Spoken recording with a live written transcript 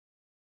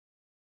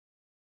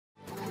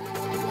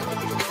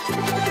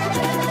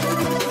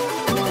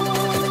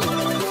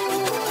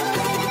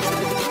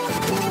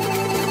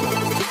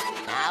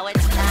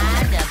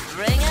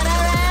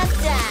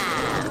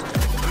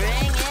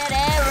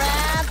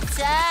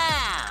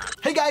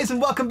Hey guys,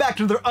 and welcome back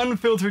to another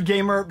Unfiltered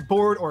Gamer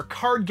board or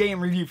card game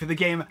review for the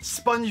game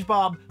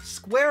Spongebob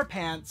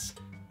Squarepants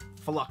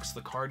Fluxx, the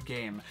card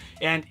game.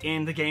 And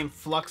in the game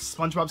Fluxx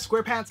Spongebob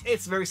Squarepants,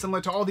 it's very similar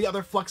to all the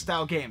other Fluxx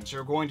style games.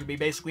 You're going to be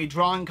basically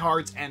drawing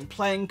cards and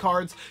playing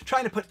cards,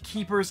 trying to put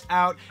keepers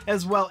out,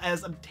 as well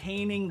as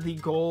obtaining the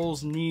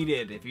goals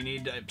needed. If you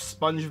need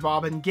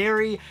SpongeBob and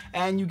Gary,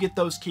 and you get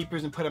those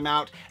keepers and put them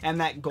out, and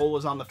that goal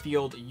is on the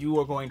field, you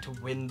are going to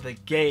win the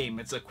game.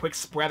 It's a quick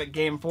sporadic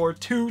game for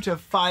 2 to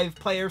 5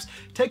 players.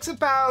 Takes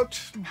about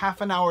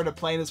half an hour to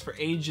play, and it's for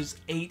ages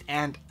 8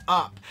 and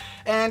up.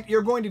 And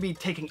you're going to be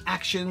taking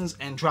actions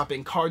and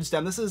dropping cards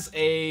down. This is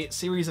a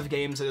series of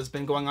games that has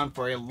been going on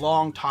for a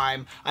long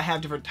time. I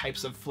have different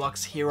types of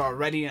Fluxx here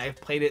already, and I've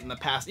played it in the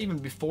past, even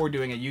before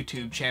doing a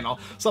YouTube channel.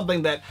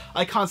 Something that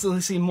I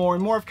constantly see more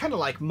and more of, kind of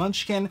like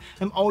Munchkin.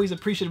 I'm always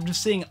appreciative of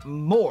seeing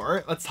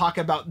more. Let's talk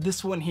about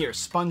this one here,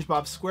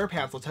 Spongebob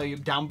Squarepants. I'll tell you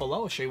down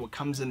below. I'll show you what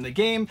comes in the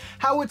game,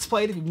 how it's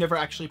played if you've never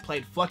actually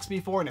played Fluxx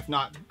before, and if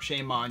not,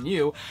 shame on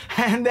you.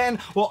 And then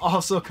we'll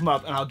also come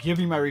up and I'll give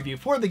you my review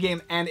for the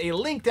game and a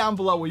link down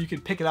below where you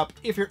can pick it up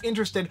if you're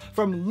interested,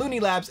 from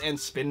Looney Labs and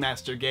Spin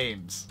Master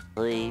Games.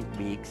 3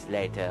 weeks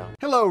later.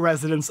 Hello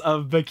residents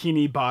of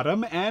Bikini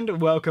Bottom,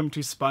 and welcome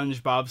to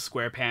Spongebob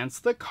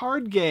Squarepants, the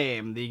card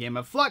game, the game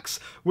of Fluxx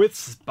with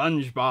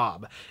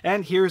SpongeBob.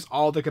 And here's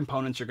all the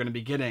components you're going to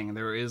be getting.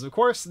 There is, of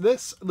course,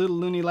 this little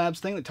Looney Labs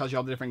thing that tells you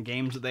all the different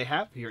games that they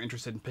have, if you're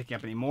interested in picking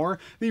up any more,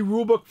 the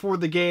rulebook for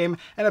the game,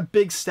 and a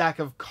big stack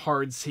of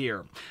cards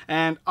here.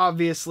 And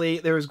obviously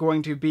there is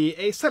going to be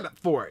a setup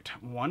for it.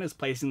 One is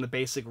placing the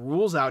basic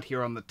rules out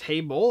here on the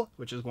table,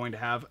 which is going to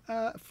have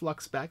a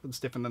Fluxx back that's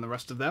different than the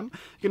rest of them.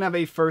 You can have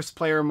a first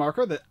player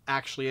marker that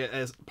actually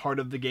is part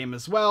of the game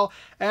as well,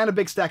 and a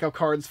big stack of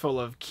cards full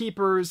of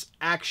keepers,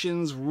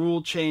 actions,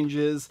 rule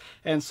changes,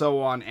 and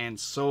so on and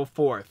so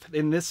forth.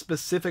 In this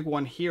specific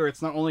one here,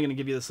 it's not only going to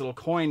give you this little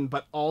coin,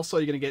 but also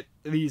you're going to get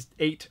these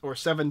 8 or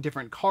 7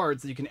 different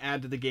cards that you can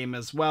add to the game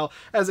as well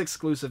as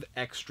exclusive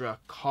extra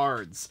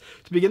cards.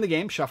 To begin the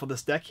game, shuffle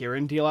this deck here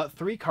and deal out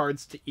 3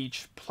 cards to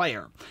each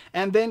player,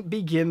 and then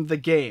begin the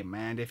game.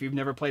 And if you've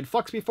never played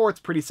Fluxx before, it's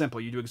pretty simple.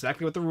 You do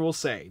exactly what the rules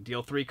say.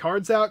 Deal 3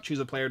 cards out, choose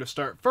a player to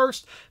start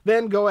first,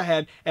 then go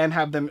ahead and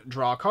have them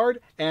draw a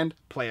card and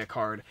play a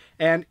card.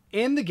 And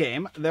in the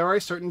game, there are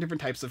certain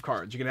different types of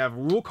cards. You can have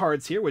rule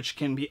cards here, which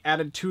can be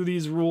added to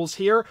these rules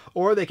here,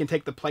 or they can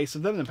take the place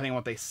of them, depending on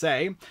what they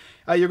say.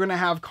 You're going to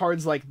have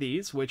cards like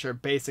these, which are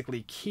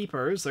basically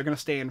keepers. They're going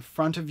to stay in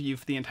front of you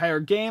for the entire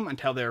game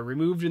until they're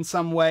removed in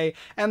some way,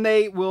 and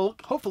they will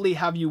hopefully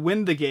have you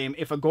win the game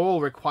if a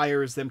goal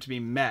requires them to be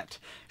met.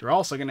 You're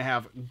also going to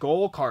have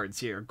goal cards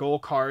here. Goal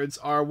cards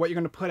are what you're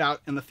going to put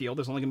out in the field.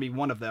 There's only going to be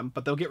one of them,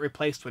 but they'll get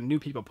replaced when new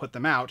people put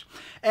them out,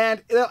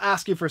 and they'll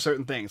ask you for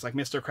certain things, like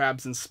Mr.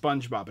 Krabs and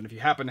SpongeBob, and if you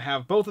happen to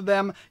have both of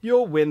them,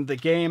 you'll win the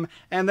game.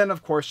 And then,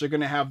 of course, you're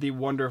going to have the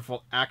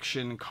wonderful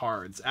action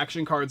cards.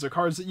 Action cards are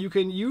cards that you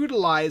can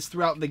utilize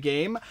throughout the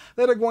game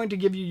that are going to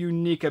give you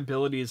unique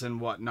abilities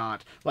and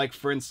whatnot. Like,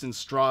 for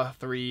instance, draw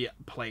 3,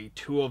 play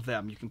 2 of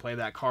them. You can play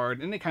that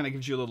card, and it kind of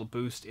gives you a little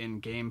boost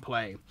in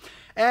gameplay.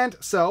 And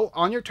so,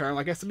 on your turn,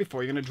 like I said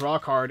before, you're going to draw a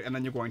card, and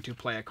then you're going to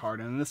play a card.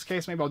 And in this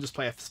case, maybe I'll just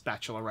play a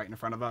spatula right in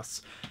front of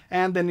us.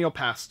 And then you'll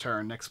pass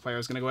turn. Next player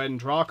is going to go ahead and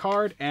draw a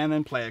card, and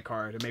then play a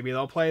card. And maybe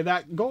they'll play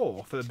that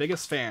goal for the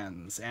biggest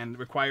fans, and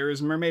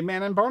requires Mermaid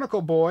Man and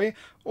Barnacle Boy,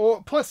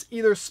 or plus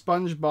either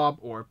SpongeBob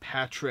or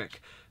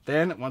Patrick.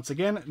 Then, once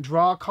again,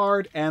 draw a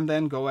card, and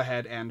then go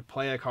ahead and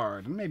play a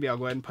card. And maybe I'll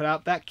go ahead and put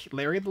out that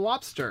Larry the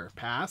Lobster.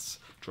 Pass,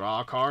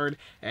 draw a card,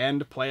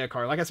 and play a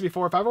card. Like I said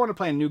before, if I ever want to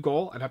play a new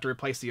goal, I'd have to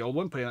replace the old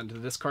one, put it into the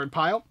discard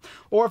pile.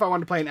 Or if I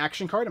wanted to play an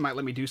action card, it might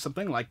let me do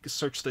something like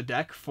search the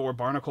deck for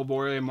Barnacle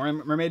Boy and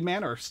Mermaid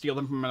Man, or steal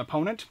them from an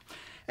opponent.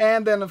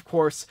 And then, of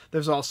course,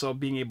 there's also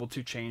being able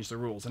to change the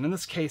rules. And in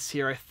this case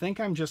here, I think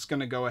I'm just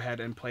going to go ahead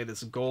and play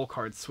this goal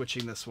card,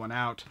 switching this one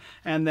out.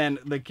 And then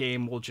the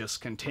game will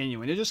just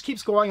continue. And it just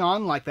keeps going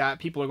on like that.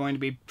 People are going to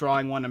be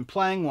drawing one and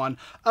playing one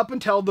up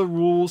until the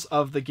rules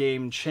of the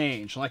game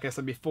change. Like I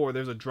said before,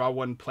 there's a draw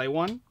one, play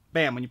one.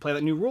 Bam, when you play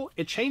that new rule,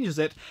 it changes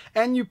it,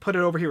 and you put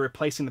it over here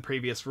replacing the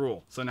previous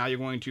rule. So now you're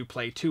going to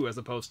play 2 as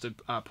opposed to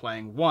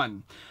playing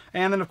 1.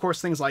 And then, of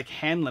course, things like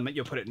hand limit,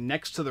 you'll put it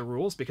next to the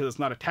rules because it's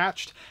not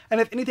attached.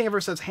 And if anything ever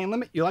says hand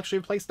limit, you'll actually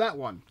replace that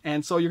one.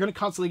 And so you're going to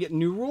constantly get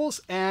new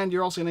rules, and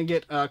you're also going to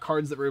get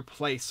cards that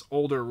replace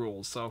older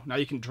rules. So now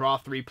you can draw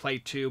 3, play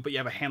 2, but you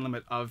have a hand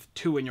limit of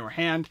 2 in your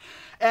hand.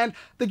 And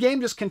the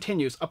game just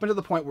continues up until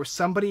the point where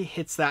somebody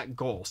hits that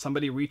goal.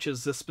 Somebody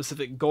reaches this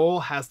specific goal,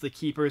 has the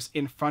keepers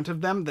in front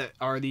of them that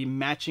are the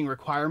matching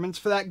requirements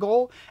for that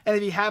goal, and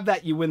if you have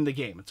that, you win the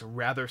game. It's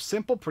rather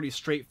simple, pretty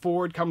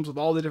straightforward, comes with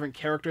all the different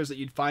characters that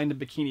you'd find in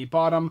Bikini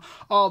Bottom,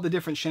 all the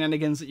different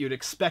shenanigans that you'd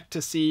expect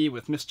to see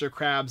with Mr.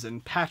 Krabs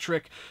and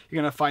Patrick.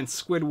 You're going to find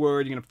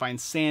Squidward, you're going to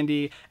find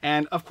Sandy,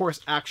 and of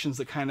course actions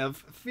that kind of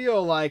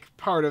feel like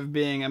part of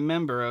being a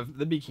member of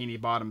the Bikini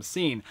Bottom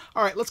scene.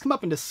 Alright, let's come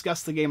up and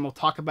discuss the game. We'll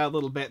talk about it a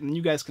little bit, and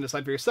you guys can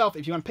decide for yourself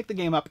if you want to pick the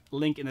game up.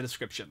 Link in the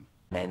description.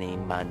 Many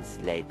months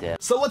later.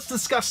 So let's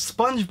discuss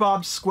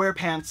Spongebob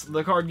Squarepants,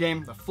 the card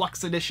game, the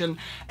Fluxx edition,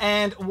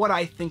 and what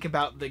I think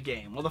about the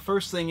game. Well, the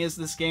first thing is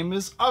this game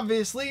is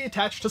obviously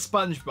attached to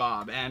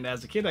SpongeBob, and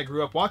as a kid I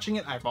grew up watching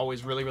it. I've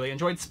always really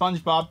enjoyed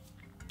SpongeBob.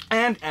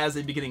 And as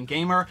a beginning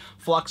gamer,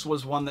 Fluxx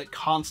was one that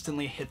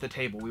constantly hit the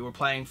table. We were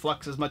playing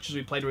Fluxx as much as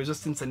we played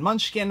Resistance and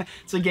Munchkin.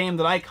 It's a game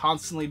that I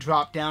constantly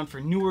drop down for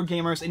newer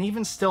gamers, and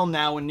even still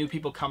now when new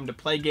people come to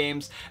play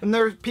games, and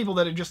there are people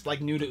that are just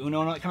like new to Uno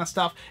and all that kind of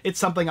stuff, it's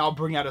something I'll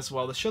bring out as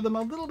well to show them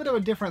a little bit of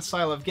a different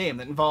style of game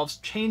that involves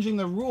changing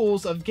the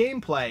rules of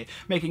gameplay,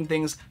 making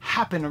things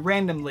happen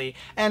randomly,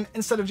 and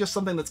instead of just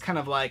something that's kind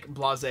of like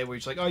blasé, where you're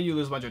just like, oh, you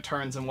lose a bunch of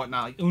turns and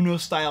whatnot, like Uno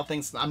style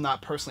things I'm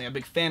not personally a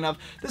big fan of.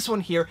 This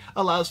one here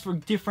allows for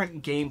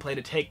different gameplay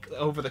to take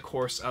over the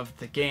course of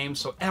the game,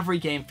 so every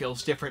game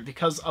feels different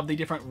because of the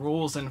different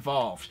rules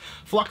involved.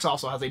 Fluxx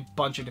also has a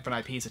bunch of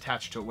different IPs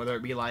attached to it, whether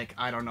it be like,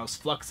 I don't know,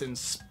 Fluxx in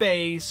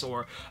Space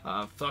or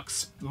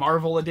Fluxx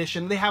Marvel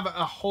Edition. They have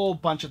a whole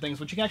bunch of things,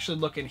 which you can actually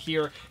look in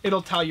here.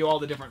 It'll tell you all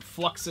the different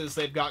Fluxxes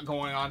they've got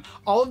going on.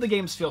 All of the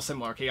games feel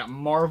similar. Okay, you got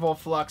Marvel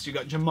Fluxx, you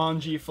got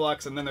Jumanji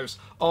Fluxx, and then there's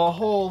a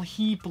whole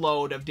heap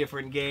load of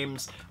different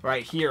games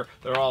right here.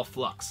 They're all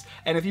Fluxx.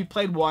 And if you've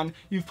played one,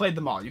 you've played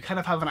them all. You kind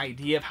of have an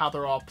idea of how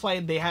they're all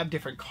played. They have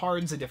different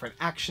cards and different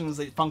actions.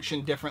 They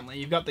function differently.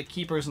 You've got the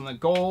keepers and the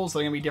goals.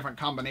 They're going to be different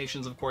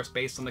combinations, of course,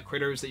 based on the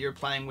critters that you're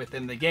playing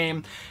within the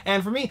game.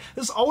 And for me,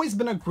 this has always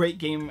been a great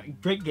game,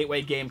 great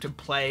gateway game to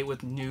play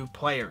with new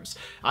players.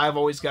 I've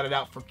always got it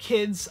out for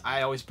kids.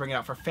 I always bring it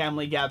out for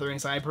family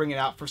gatherings. And I bring it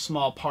out for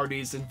small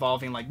parties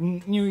involving like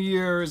New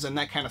Year's and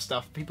that kind of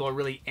stuff. People are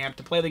really amped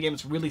to play the game.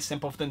 It's really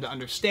simple for them to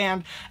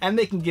understand, and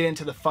they can get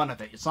into the fun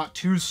of it. It's not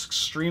too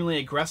extremely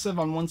aggressive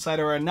on one side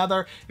or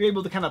another. You're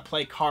able to kind of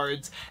play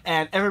cards,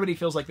 and everybody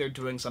feels like they're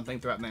doing something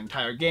throughout the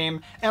entire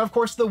game. And of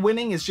course, the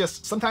winning is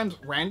just sometimes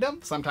random,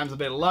 sometimes a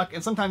bit of luck,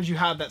 and sometimes you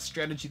have that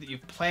strategy that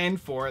you've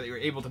planned for, that you're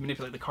able to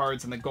manipulate the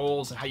cards and the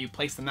goals and how you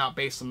place them out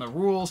based on the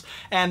rules,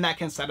 and that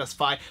can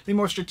satisfy the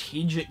more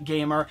strategic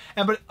gamer.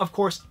 But of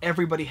course,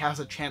 everybody has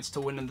a chance to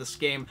win in this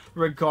game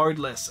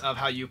regardless of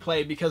how you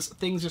play, because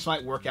things just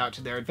might work out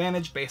to their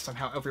advantage based on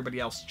how everybody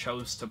else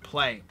chose to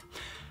play.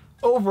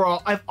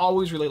 Overall, I've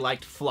always really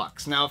liked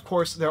Fluxx. Now, of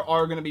course, there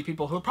are going to be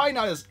people who are probably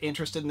not as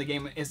interested in the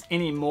game as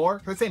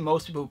anymore. I'd say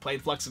most people who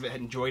played Fluxx have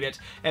enjoyed it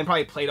and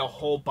probably played a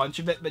whole bunch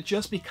of it, but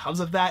just because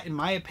of that, in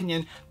my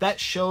opinion, that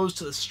shows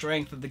to the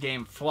strength of the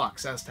game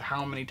Fluxx as to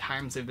how many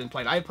times they've been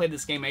played. I played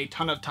this game a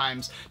ton of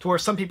times to where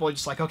some people are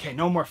just like, okay,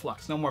 no more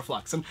Fluxx, no more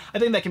Fluxx. And I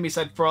think that can be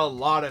said for a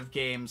lot of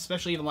games,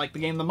 especially even like the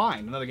game The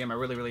Mind, another game I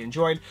really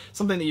enjoyed.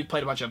 Something that you've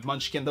played a bunch of,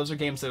 Munchkin. Those are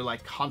games that are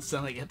like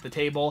constantly hit the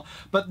table,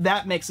 but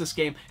that makes this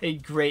game a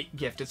great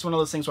gift. It's one of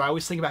those things where I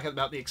always think back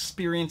about the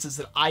experiences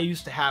that I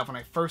used to have when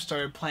I first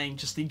started playing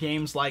just the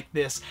games like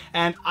this,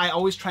 and I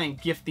always try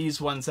and gift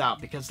these ones out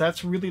because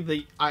that's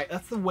really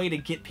that's the way to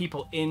get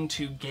people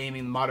into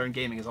gaming. Modern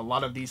gaming is a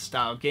lot of these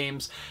style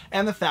games,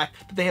 and the fact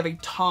that they have a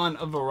ton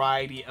of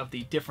variety of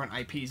the different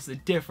IPs, the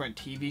different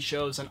TV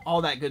shows, and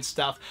all that good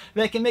stuff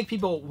that can make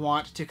people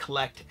want to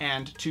collect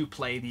and to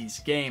play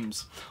these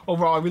games.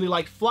 Overall, I really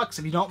like Fluxx.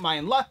 If you don't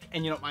mind luck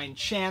and you don't mind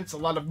chance, a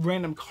lot of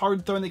random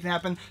card throwing that can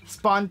happen,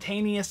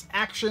 spontaneous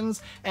action,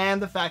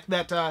 and the fact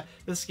that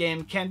this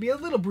game can be a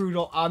little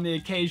brutal on the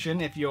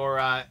occasion if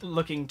you're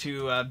looking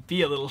to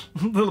be a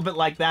little bit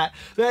like that,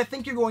 then I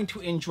think you're going to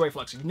enjoy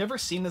Fluxx. If you've never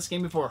seen this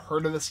game before or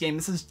heard of this game,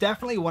 this is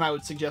definitely one I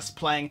would suggest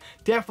playing.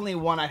 Definitely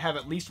one I'd have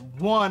at least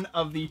one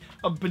of the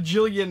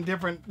bajillion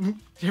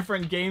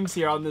different games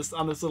here on this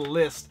little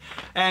list,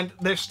 and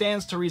there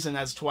stands to reason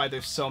as to why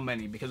there's so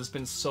many, because it's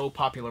been so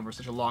popular over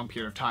such a long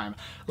period of time.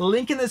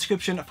 Link in the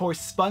description for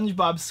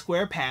Spongebob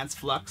Squarepants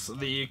Fluxx,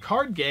 the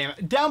card game,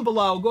 down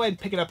below. Go ahead and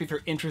pick it up if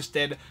you're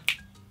interested.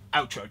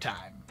 Outro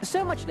time.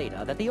 So much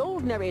later that the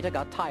old narrator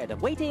got tired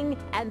of waiting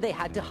and they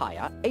had to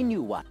hire a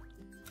new one.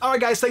 Alright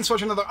guys, thanks for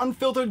watching another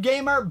Unfiltered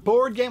Gamer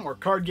board game or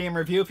card game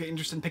review. If you're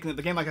interested in picking up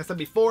the game, like I said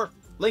before,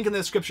 link in the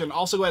description.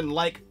 Also go ahead and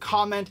like,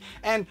 comment,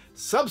 and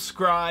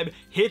subscribe.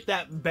 Hit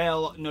that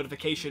bell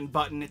notification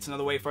button. It's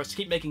another way for us to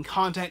keep making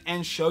content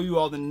and show you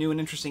all the new and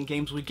interesting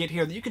games we get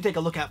here that you can take a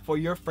look at for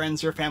your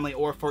friends, your family,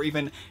 or for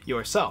even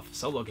yourself.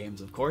 Solo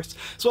games, of course.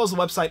 As well as the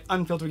website,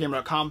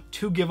 unfilteredgamer.com.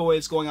 2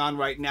 giveaways going on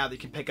right now that you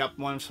can pick up.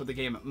 One's for the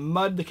game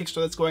Mud, the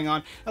Kickstarter that's going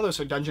on. Others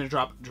for Dungeon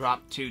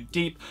Drop Too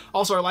Deep.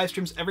 Also, our live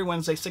streams every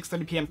Wednesday,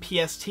 6:30 p.m.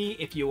 PST.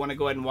 If you want to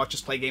go ahead and watch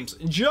us play games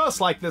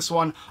just like this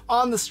one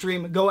on the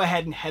stream, go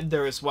ahead and head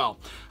there as well.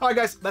 Alright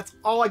guys, that's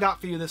all I got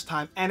for you this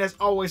time, and as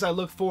always I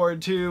look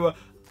forward to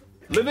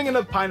living in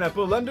a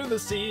pineapple under the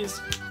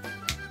seas.